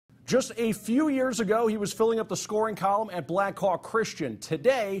Just a few years ago, he was filling up the scoring column at Blackhawk Christian.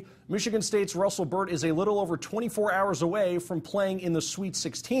 Today, Michigan State's Russell Byrd is a little over 24 hours away from playing in the Sweet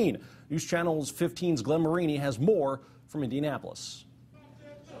 16. News Channel 15's Glenn Marini has more from Indianapolis.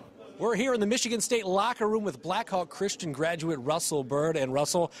 We're here in the Michigan State locker room with Blackhawk Christian graduate Russell Byrd. And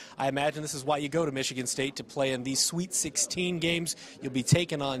Russell, I imagine this is why you go to Michigan State, to play in these Sweet 16 games. You'll be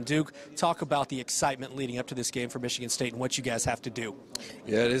taking on Duke. Talk about the excitement leading up to this game for Michigan State and what you guys have to do.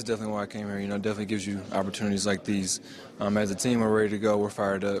 Yeah, it is definitely why I came here. You know, it definitely gives you opportunities like these. As a team, we're ready to go. We're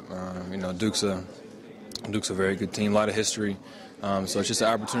fired up. You know, Duke's a very good team, a lot of history. So it's just an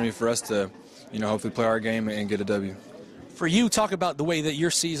opportunity for us to, you know, hopefully play our game and get a W. For you, talk about the way that your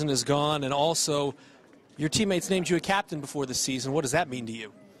season has gone, and also your teammates named you a captain before the season. What does that mean to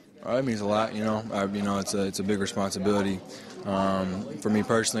you? It means a lot, you know. It's a big responsibility. For me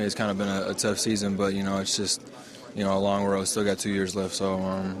personally, it's kind of been a tough season, but, you know, it's just, you know, a long road. Still got 2 years left, so,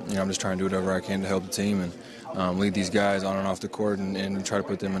 you know, I'm just trying to do whatever I can to help the team and lead these guys on and off the court and try to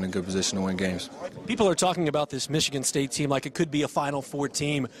put them in a good position to win games. People are talking about this Michigan State team like it could be a Final Four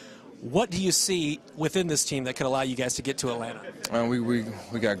team. What do you see within this team that could allow you guys to get to Atlanta?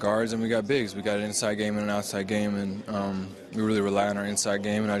 We got guards and we got bigs. We got an inside game and an outside game, and we really rely on our inside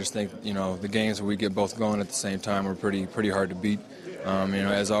game. And I just think, you know, the games where we get both going at the same time are pretty hard to beat. You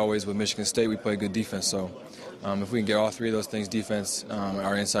know, as always with Michigan State, we play good defense. So if we can get all three of those things, defense,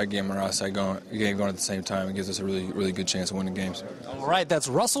 our inside game, and our outside game going at the same time, it gives us a really good chance of winning games. All right, that's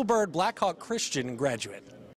Russell Byrd, Blackhawk Christian graduate.